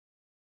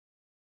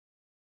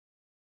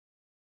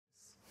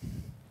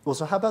Well,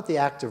 so how about the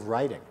act of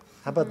writing?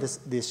 How about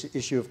this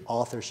issue of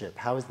authorship?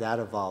 How is that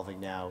evolving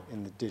now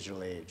in the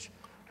digital age?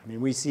 I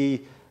mean, we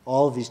see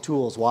all of these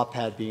tools,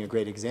 Wattpad being a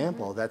great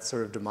example, that's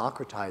sort of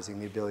democratizing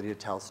the ability to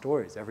tell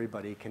stories.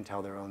 Everybody can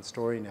tell their own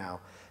story now.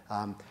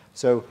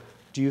 So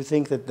do you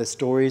think that the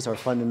stories are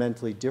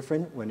fundamentally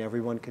different when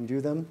everyone can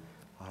do them?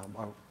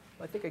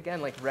 I think,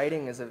 again, like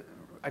writing is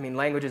I mean,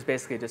 language is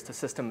basically just a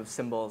system of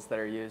symbols that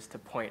are used to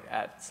point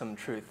at some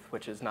truth,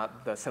 which is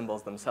not the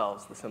symbols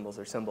themselves. The symbols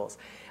are symbols.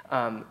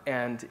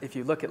 And if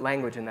you look at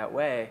language in that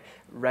way,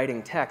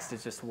 writing text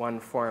is just one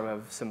form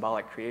of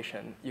symbolic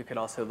creation. You could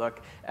also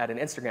look at an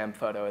Instagram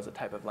photo as a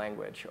type of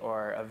language,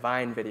 or a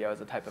Vine video as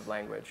a type of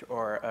language,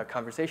 or a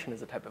conversation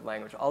as a type of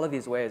language. All of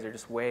these ways are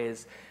just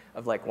ways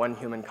of like one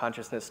human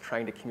consciousness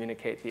trying to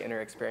communicate the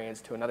inner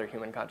experience to another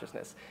human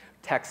consciousness.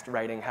 Text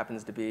writing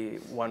happens to be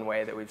one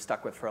way that we've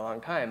stuck with for a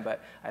long time,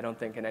 but I don't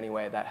think in any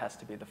way that has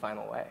to be the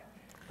final way.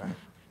 Right.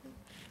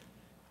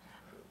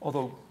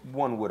 Although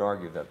one would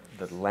argue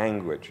that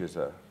language is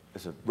a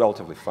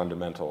relatively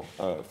fundamental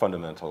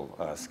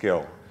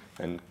skill,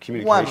 and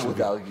communication. One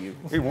would argue.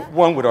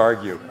 One would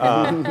argue.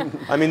 I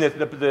mean,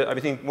 I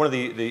think one of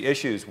the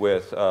issues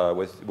with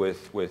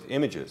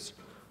images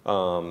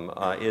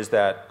is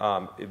that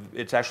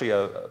it's actually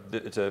a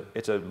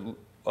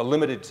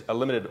limited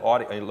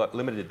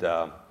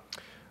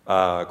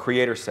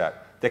creator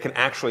set that can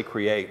actually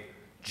create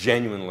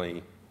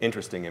genuinely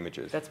interesting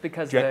images. That's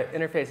because the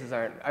interfaces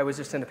aren't. I was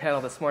just in a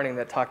panel this morning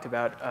that talked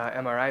about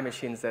MRI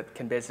machines that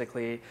can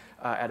basically,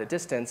 at a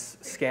distance,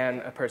 scan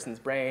a person's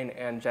brain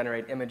and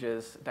generate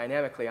images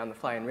dynamically on the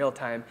fly in real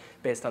time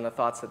based on the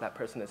thoughts that that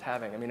person is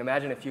having. I mean,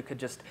 imagine if you could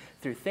just,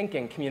 through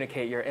thinking,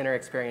 communicate your inner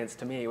experience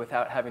to me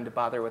without having to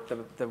bother with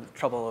the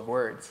trouble of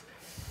words.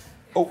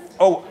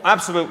 Oh,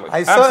 absolutely.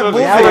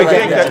 Absolutely. I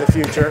think that in the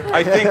future.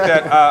 I think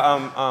that,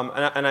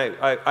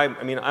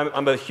 I mean,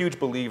 I'm a huge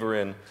believer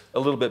in a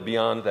little bit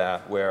beyond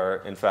that, where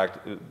in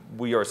fact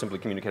we are simply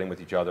communicating with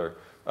each other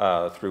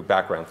through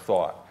background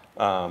thought.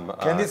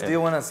 Candice, do you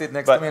want to sit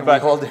next to me and we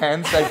hold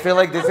hands? I feel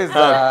like this is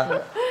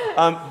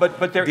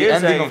but there the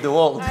is ending of the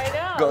world.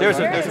 I know.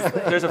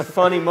 There's a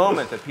funny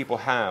moment that people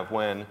have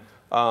when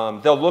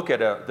they'll look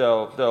at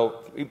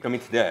I mean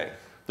today.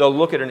 They'll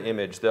look at an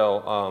image,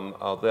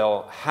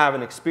 they'll have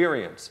an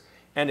experience,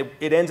 and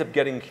it ends up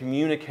getting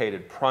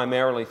communicated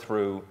primarily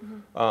through,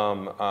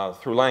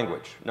 through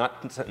language,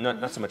 not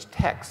so much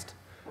text,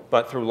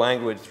 but through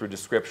language, through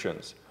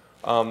descriptions.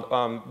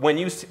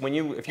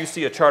 If you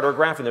see a chart or a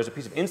graph and there's a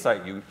piece of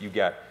insight you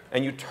get,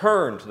 and you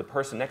turn to the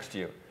person next to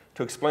you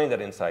to explain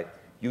that insight,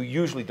 you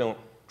usually don't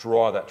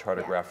draw that chart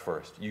or graph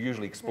first. You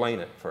usually explain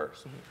it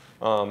first.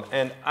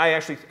 And I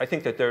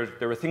think that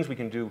there are things we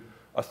can do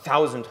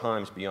 1,000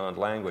 times beyond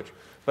language.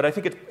 But I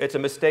think it's a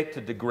mistake to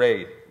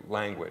degrade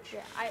language.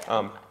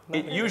 Yeah,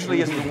 it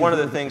usually is one of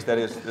the things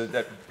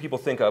that people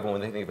think of when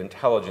they think of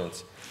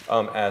intelligence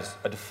as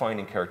a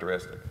defining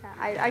characteristic.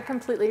 I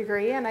completely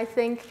agree, and I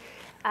think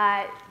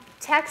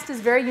text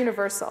is very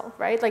universal,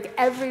 right? Like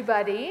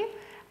everybody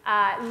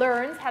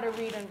learns how to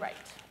read and write.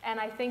 And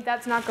I think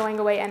that's not going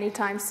away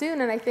anytime soon.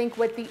 And I think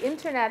what the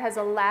internet has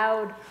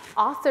allowed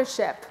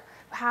authorship,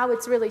 how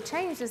it's really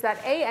changed is that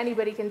A,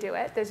 anybody can do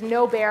it. There's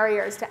no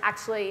barriers to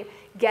actually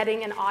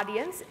getting an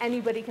audience.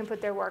 Anybody can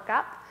put their work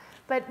up.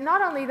 But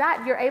not only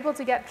that, you're able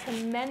to get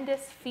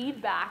tremendous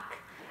feedback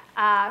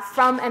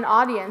from an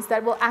audience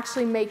that will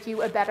actually make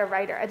you a better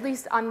writer. At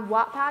least on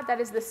Wattpad,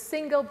 that is the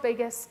single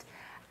biggest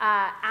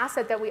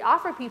asset that we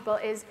offer people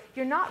is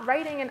you're not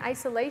writing in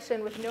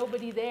isolation with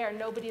nobody there,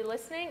 nobody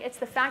listening. It's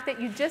the fact that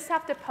you just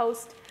have to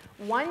post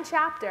one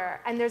chapter,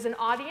 and there's an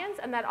audience,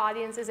 and that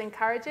audience is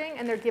encouraging,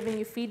 and they're giving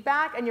you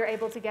feedback, and you're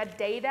able to get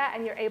data,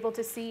 and you're able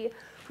to see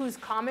who's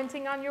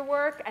commenting on your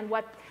work, and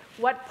what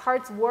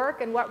parts work,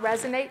 and what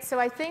resonates. So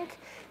I think,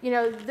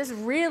 this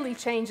really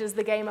changes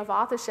the game of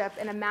authorship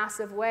in a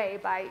massive way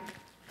by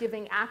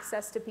giving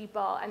access to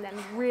people, and then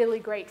really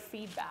great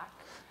feedback.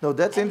 No,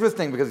 that's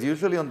interesting, because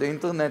usually on the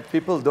internet,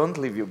 people don't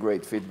leave you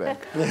great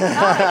feedback.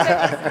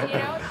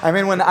 I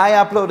mean, when I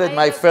uploaded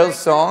my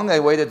first song, I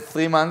waited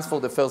 3 months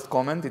for the first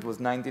comment. It was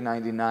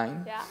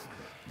 1999. Yeah.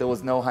 There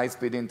was no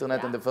high-speed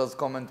internet, and the first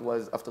comment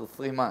was after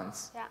 3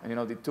 months. Yeah. And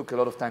it took a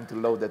lot of time to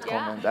load that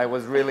comment. I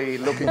was really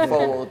looking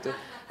forward to,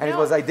 and it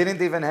was, I didn't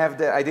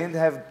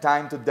have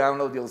time to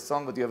download your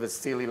song, but you have a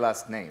silly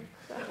last name.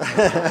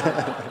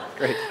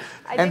 Great.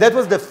 And that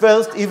was the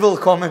first evil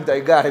comment I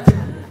got.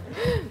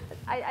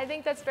 I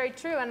think that's very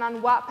true, and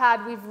on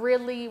Wattpad,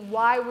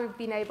 why we've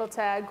been able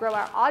to grow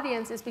our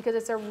audience is because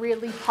it's a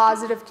really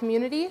positive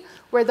community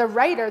where the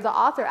writer, the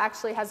author,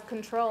 actually has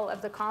control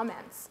of the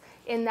comments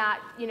in that,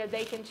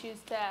 they can choose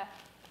to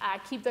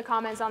keep the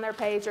comments on their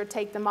page or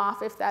take them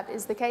off if that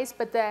is the case,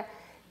 but the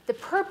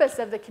purpose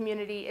of the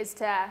community is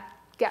to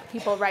get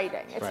people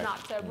writing. It's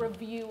not to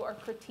review or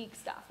critique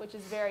stuff, which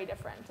is very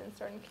different in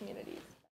certain communities.